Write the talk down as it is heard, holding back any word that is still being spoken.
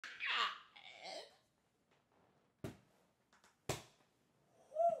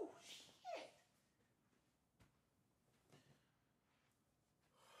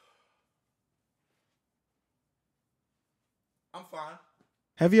I'm fine.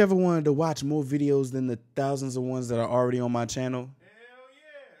 Have you ever wanted to watch more videos than the thousands of ones that are already on my channel? Hell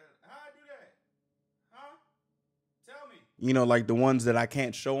yeah. How I do that? Huh? Tell me. You know, like the ones that I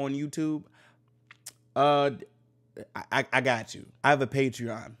can't show on YouTube? I got you. I have a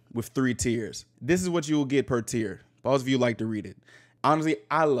Patreon with 3 tiers. This is what you will get per tier. Those of you like to read it. Honestly,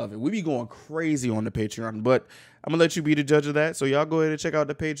 I love it. We be going crazy on the Patreon, but I'm going to let you be the judge of that. So y'all go ahead and check out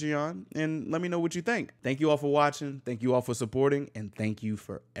the Patreon and let me know what you think. Thank you all for watching. Thank you all for supporting. And thank you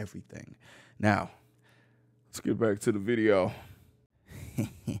for everything. Now, let's get back to the video.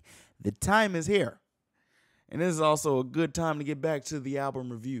 The time is here. And this is also a good time to get back to the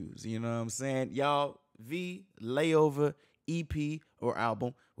album reviews. You know what I'm saying? Y'all, V, Layover, EP, or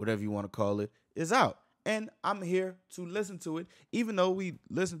album, whatever you want to call it, is out. And I'm here to listen to it, even though we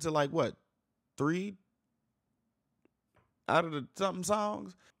listened to like, what, 3 out of the something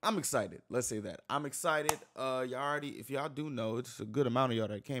songs? I'm excited. Let's say that. I'm excited. Y'all already, if y'all do know, it's a good amount of y'all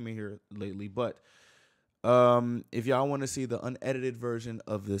that came in here lately, but if y'all want to see the unedited version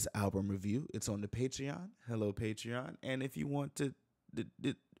of this album review, it's on the Patreon. Hello, Patreon. And if you want to,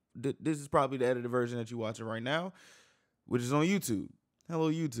 this is probably the edited version that you're watching right now, which is on YouTube.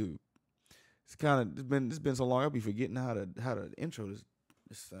 Hello, YouTube. It's been so long, I'll be forgetting how to intro this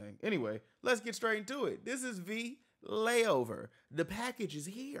thing. Anyway, let's get straight into it. This is V Layover. The package is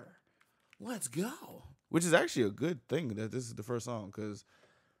here. Let's go. Which is actually a good thing that this is the first song, because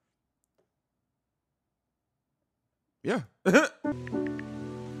yeah.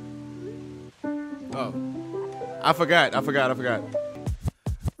 Oh, I forgot.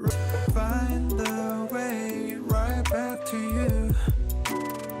 Find the way right back to you.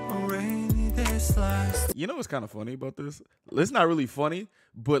 You know what's kind of funny about this? It's not really funny,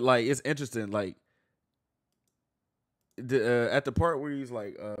 but like it's interesting. Like at the part where he's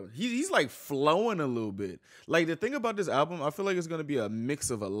like, he's like flowing a little bit. Like the thing about this album, I feel like it's gonna be a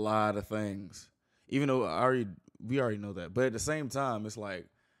mix of a lot of things. Even though we already know that, but at the same time, it's like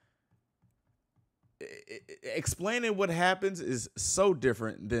explaining what happens is so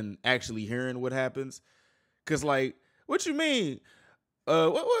different than actually hearing what happens. Cause like, what you mean?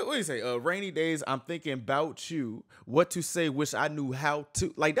 What do you say? Rainy days, I'm thinking about you. What to say? Wish I knew how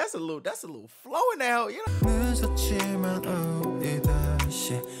to. Like that's a little flowing now, you know.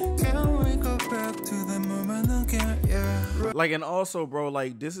 Like, and also, bro,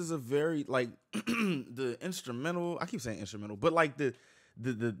 like this is a very like the instrumental. I keep saying instrumental, but like the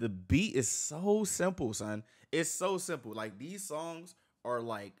beat is so simple, son. It's so simple. Like these songs are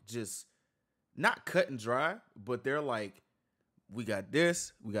like just not cut and dry, but they're like, we got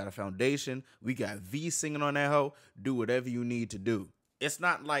this, we got a foundation, we got V singing on that hoe, do whatever you need to do. It's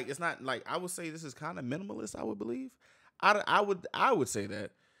not like I would say this is kind of minimalist, I would believe. I would say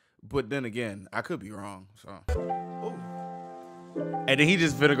that. But then again, I could be wrong. So ooh. And then he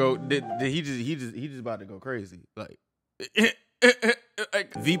just finna go he just about to go crazy. Like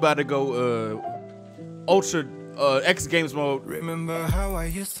V about to go ultra X Games mode. Remember how I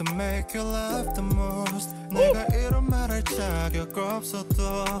used to make you laugh the most.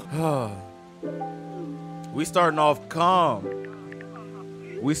 We starting off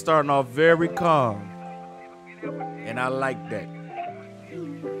calm. We starting off very calm. And I like that.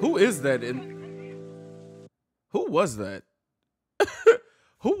 Who is that? Who was that?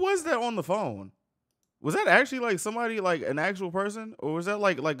 Who was that on the phone? Was that actually like somebody, like an actual person? Or was that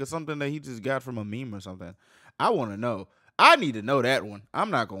like something that he just got from a meme or something? I want to know. I need to know that one.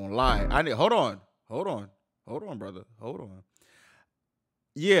 I'm not going to lie. Hold on, brother. Hold on.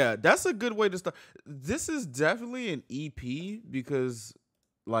 Yeah, that's a good way to start. This is definitely an EP because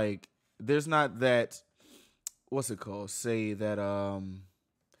like there's not that, what's it called? Say that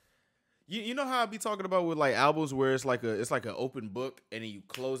you know how I be talking about with like albums where it's like an open book and then you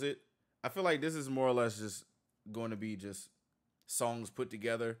close it. I feel like this is more or less just going to be just songs put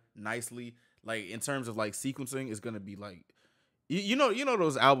together nicely. Like in terms of like sequencing, it's gonna be like, you know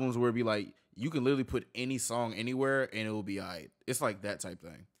those albums where it be like you can literally put any song anywhere and it will be alright. It's like that type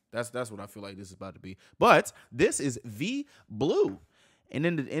thing. That's what I feel like this is about to be. But this is V Blue, and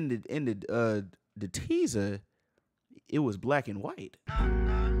in the teaser, it was black and white.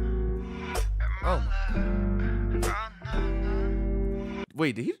 Oh.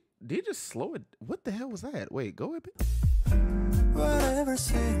 Wait, did he just slow it? What the hell was that? Wait, go ahead. Whatever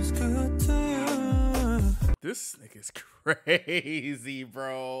seems good to you. This nigga's crazy,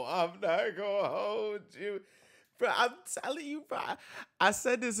 bro. I'm not gonna hold you. Bro, I'm telling you, bro. I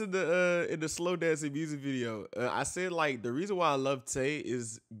said this in the slow dancing music video. I said like the reason why I love Tay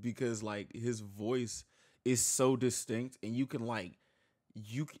is because like his voice is so distinct, and you can like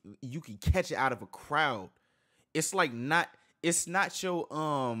you can catch it out of a crowd. It's like not. It's not your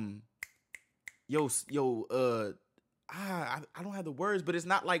I don't have the words, but it's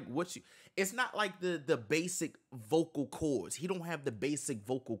not like it's not like the basic vocal cords. He don't have the basic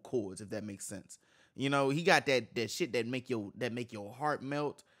vocal cords, if that makes sense. You know, he got that shit that make your heart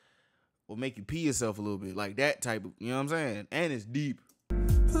melt or make you pee yourself a little bit, like that type of, you know what I'm saying? And it's deep.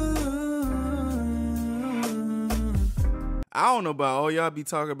 I don't know about all y'all be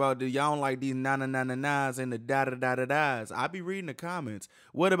talking about the y'all don't like these na-na-na-na-nas and the da-da-da-da-das. I be reading the comments.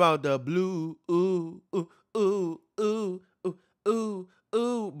 What about the blue ooh ooh ooh ooh ooh ooh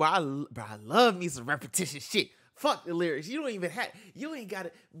ooh? But I love me some repetition shit. Fuck the lyrics. You ain't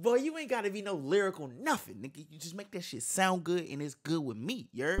gotta be no lyrical nothing, nigga. You just make that shit sound good and it's good with me,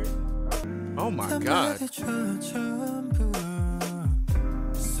 you heard? Oh my God.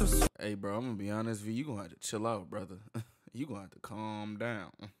 Hey bro, I'm gonna be honest with you. You gonna have to chill out, brother. You gonna have to calm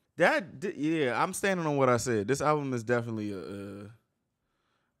down. Yeah, I'm standing on what I said. This album is definitely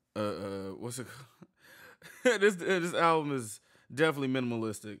what's it called? This album is definitely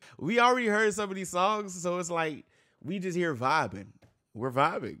minimalistic. We already heard some of these songs, so it's like we just here vibing. We're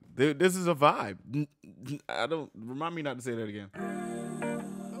vibing. This is a vibe. Remind me not to say that again.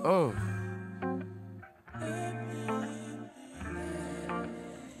 Oh.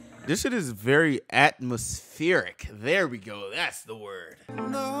 This shit is very atmospheric. There we go. That's the word.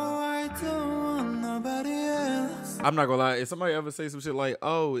 No, I don't want nobody else. I'm not gonna lie. If somebody ever say some shit like,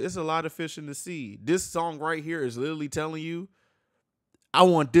 oh, it's a lot of fish in the sea, this song right here is literally telling you, I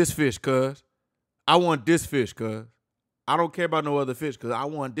want this fish, cuz. I want this fish, cuz. I don't care about no other fish, cuz I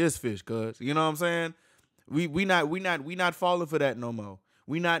want this fish, cuz. You know what I'm saying? We not falling for that no more.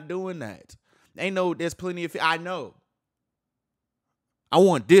 We not doing that. Ain't no, there's plenty of fish. I know. I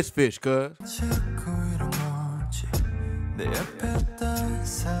want this fish, cuz.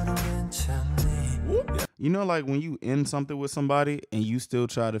 You know, like when you end something with somebody and you still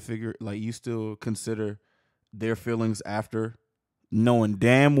try to figure, like you still consider their feelings after, knowing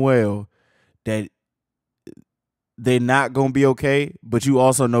damn well that they're not gonna be okay, but you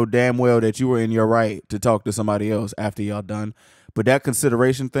also know damn well that you were in your right to talk to somebody else after y'all done. But that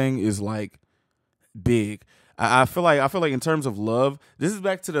consideration thing is like big. I feel like in terms of love, this is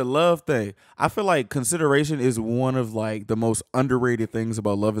back to the love thing. I feel like consideration is one of like the most underrated things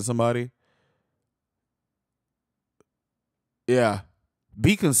about loving somebody. Yeah.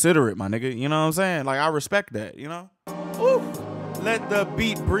 Be considerate, my nigga. You know what I'm saying? Like, I respect that, you know? Ooh. Let the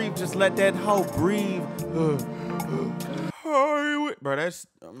beat breathe. Just let that hoe breathe. Bro, that's...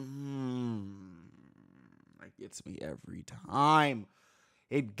 that gets me every time.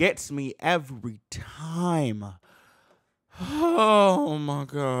 It gets me every time. Oh my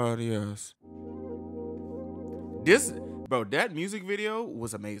God, yes. Bro, that music video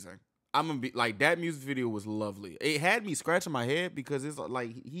was amazing. I'm gonna be like, that music video was lovely. It had me scratching my head because it's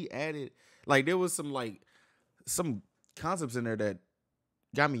like he added, like there was some concepts in there that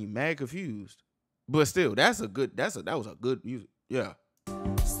got me mad confused. But still, that was a good music. Yeah.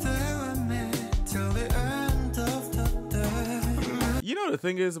 You know the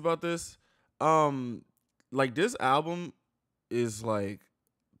thing is about this? Like this album is like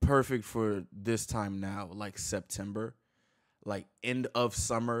perfect for this time now, like September, like end of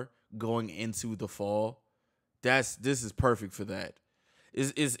summer going into the fall. This is perfect for that.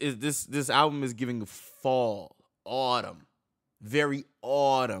 This album is giving fall, autumn, very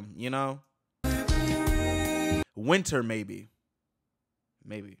autumn, you know? Winter maybe.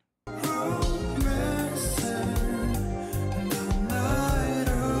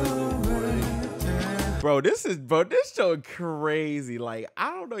 Bro, this show crazy. Like, I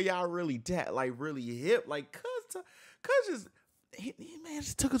don't know, y'all really really hip. Like, cuz just he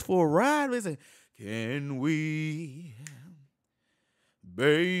just took us for a ride. Listen, can we,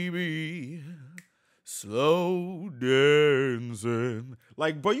 baby, slow dancing?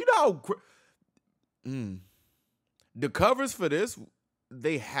 Like, bro, you know how the covers for this,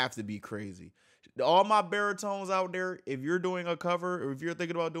 they have to be crazy. All my baritones out there, if you're doing a cover or if you're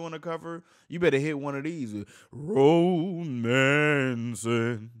thinking about doing a cover, you better hit one of these. Romancing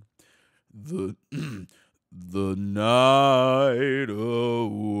the night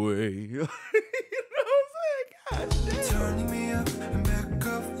away. You know what I'm saying? God damn. Turning me up and back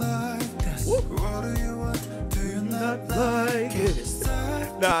up like this. What do you want? Do you not like it?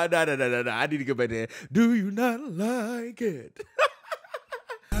 Nah. I need to go back there. Do you not like it?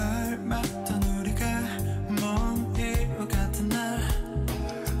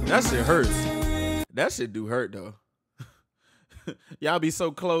 That shit hurts. That shit do hurt though. Y'all be so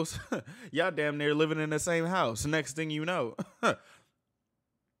close. Y'all damn near living in the same house. Next thing you know.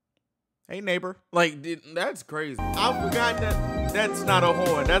 Hey neighbor. Like, that's crazy. I forgot that that's not a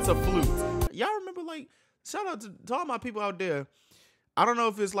horn. That's a flute. Y'all remember, like, shout out to all my people out there. I don't know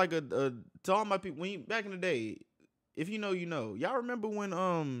if it's like a to all my people back in the day. If you know, you know. Y'all remember when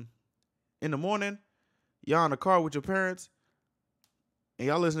in the morning y'all in the car with your parents and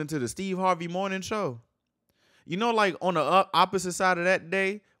y'all listening to the Steve Harvey morning show? You know, like on the opposite side of that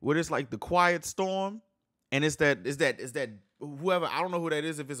day where it's like the quiet storm and it's that whoever, I don't know who that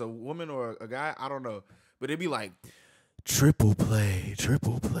is, if it's a woman or a guy, I don't know. But it'd be like triple play.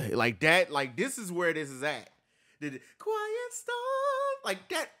 Like that, like this is where this is at. The quiet storm. Like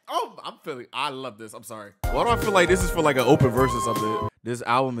that. Oh, I love this. I'm sorry. Why do I feel like this is for like an open verse or something? This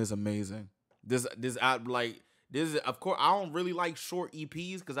album is amazing. This is, of course, I don't really like short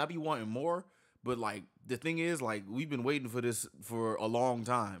EPs because I be wanting more. But like the thing is, like, we've been waiting for this for a long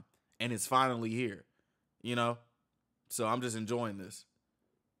time, and it's finally here. You know? So I'm just enjoying this.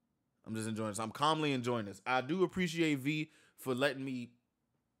 I'm calmly enjoying this. I do appreciate V for letting me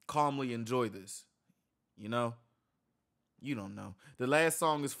calmly enjoy this. You know? You don't know. The last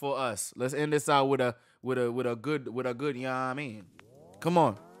song is for us. Let's end this out with a good, you know what I mean? Come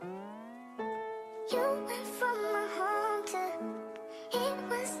on. You went from my home to, it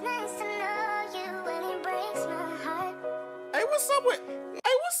was nice to know you, and it breaks my heart. Hey, what's up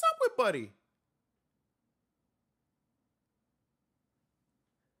with Buddy?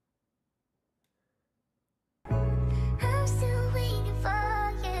 I'm still waiting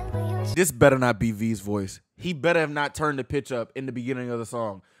for you. This better not be V's voice. He better have not turned the pitch up in the beginning of the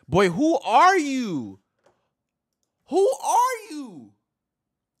song. Boy, who are you? Who are you?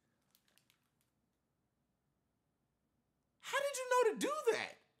 How did you know to do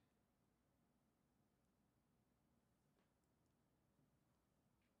that?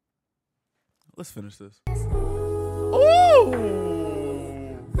 Let's finish this. Ooh!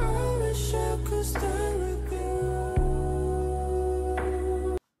 I wish I could stay with you.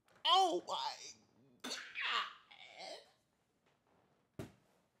 Oh my God.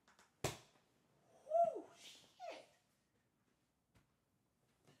 Woo, shit.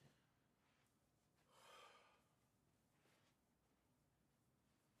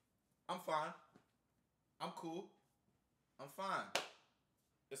 I'm fine. I'm cool. I'm fine.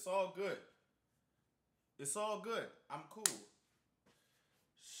 It's all good. It's all good. I'm cool.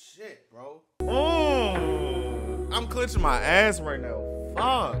 Shit, bro. I'm clenching my ass right now.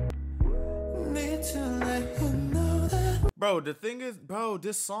 Fuck. Need to let you know that. Bro, the thing is, bro,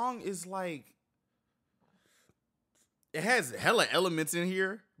 this song is like, it has hella elements in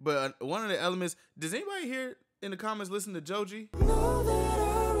here, but one of the elements, does anybody here in the comments listen to Joji? Know that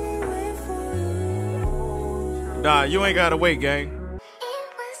I will wait for you. Nah, you ain't gotta wait, gang. It was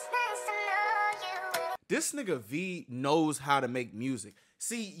nice to know you. This nigga V knows how to make music.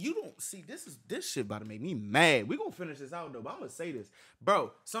 See, you don't see this shit about to make me mad. We gonna finish this out though, but I'm gonna say this.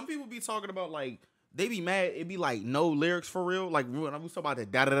 Bro, some people be talking about like, they be mad, it be like no lyrics for real. Like when we talk about the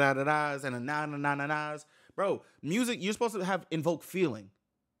da-da-da-da-das and the na-na-na-na-nas. Bro, music, you're supposed to have invoke feeling.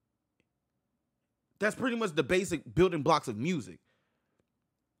 That's pretty much the basic building blocks of music.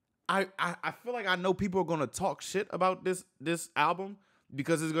 I feel like I know people are gonna talk shit about this album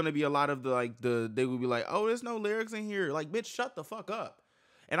because there's gonna be a lot of they will be like, oh, there's no lyrics in here. Like, bitch, shut the fuck up.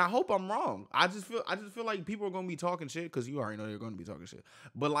 And I hope I'm wrong. I just feel like people are gonna be talking shit because you already know they're gonna be talking shit.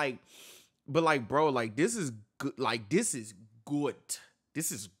 But like, bro, like this is good. Like this is good. This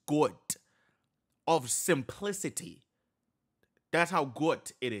is good. Of simplicity. That's how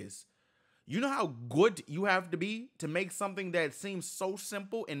good it is. You know how good you have to be to make something that seems so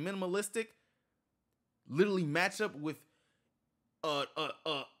simple and minimalistic literally match up with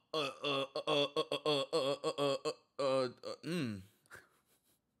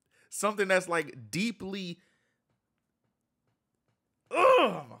something that's like deeply,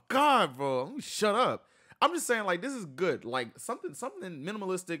 oh my God, bro. Let me shut up. I'm just saying, like, this is good. Like something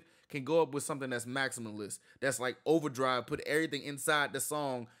minimalistic can go up with something that's maximalist. That's like overdrive, put everything inside the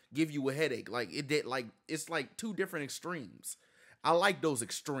song, give you a headache. Like it did, like it's like two different extremes. I like those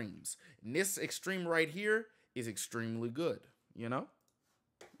extremes. And this extreme right here is extremely good. You know?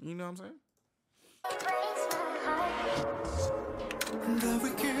 You know what I'm saying? It breaks my heart. That we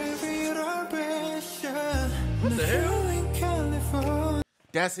give it our best shot. What the hell? In California.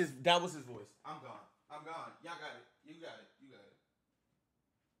 That was his voice. I'm gone. Y'all got it. You got it.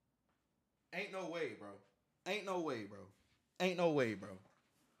 Ain't no way, bro. Ain't no way, bro.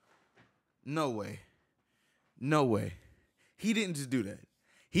 No way. He didn't just do that.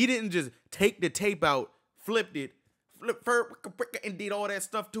 He didn't just take the tape out, flipped it, and did all that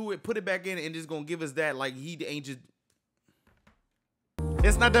stuff to it, put it back in, and just gonna give us that. Like, he ain't just.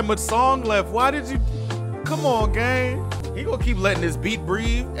 It's not that much song left. Why did you? Come on, gang. He gonna keep letting this beat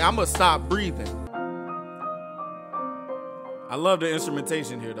breathe. I'm gonna stop breathing. I love the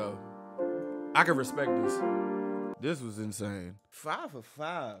instrumentation here, though. I can respect this. This was insane. 5 for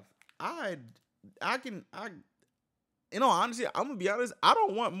 5. You know, honestly, I'm gonna be honest. I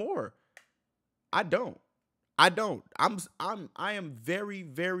don't want more. I don't. I am very,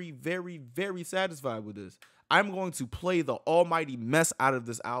 very, very, very satisfied with this. I'm going to play the almighty mess out of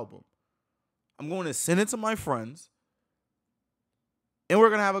this album. I'm going to send it to my friends, and we're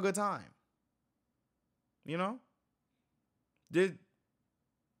gonna have a good time. You know?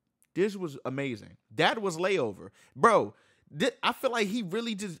 This was amazing. That was Layover. Bro, I feel like he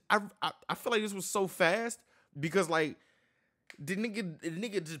really just I feel like this was so fast because like the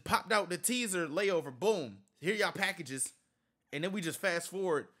nigga just popped out the teaser, Layover, boom. Here y'all packages. And then we just fast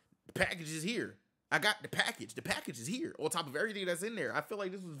forward. The package is here. I got the package. The package is here on top of everything that's in there. I feel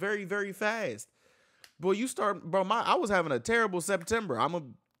like this was very, very fast. Boy, I was having a terrible September. I'm gonna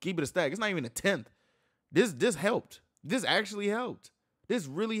keep it a stack. It's not even the 10th. This helped. This actually helped. This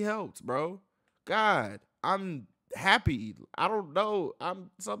really helped, bro. God, I'm happy. I don't know.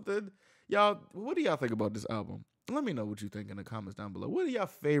 I'm something. Y'all, what do y'all think about this album? Let me know what you think in the comments down below. What are y'all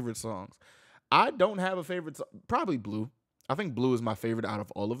favorite songs? I don't have a favorite song. Probably Blue. I think Blue is my favorite out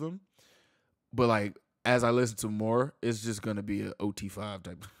of all of them. But like, as I listen to more, it's just going to be an OT5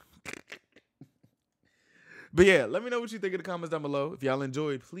 type. But yeah, let me know what you think in the comments down below. If y'all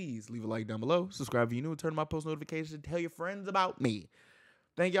enjoyed, please leave a like down below. Subscribe if you're new. Turn on my post notifications. Tell your friends about me.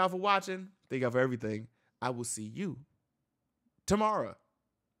 Thank y'all for watching. Thank y'all for everything. I will see you tomorrow.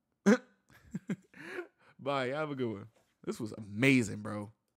 Bye. Have a good one. This was amazing, bro.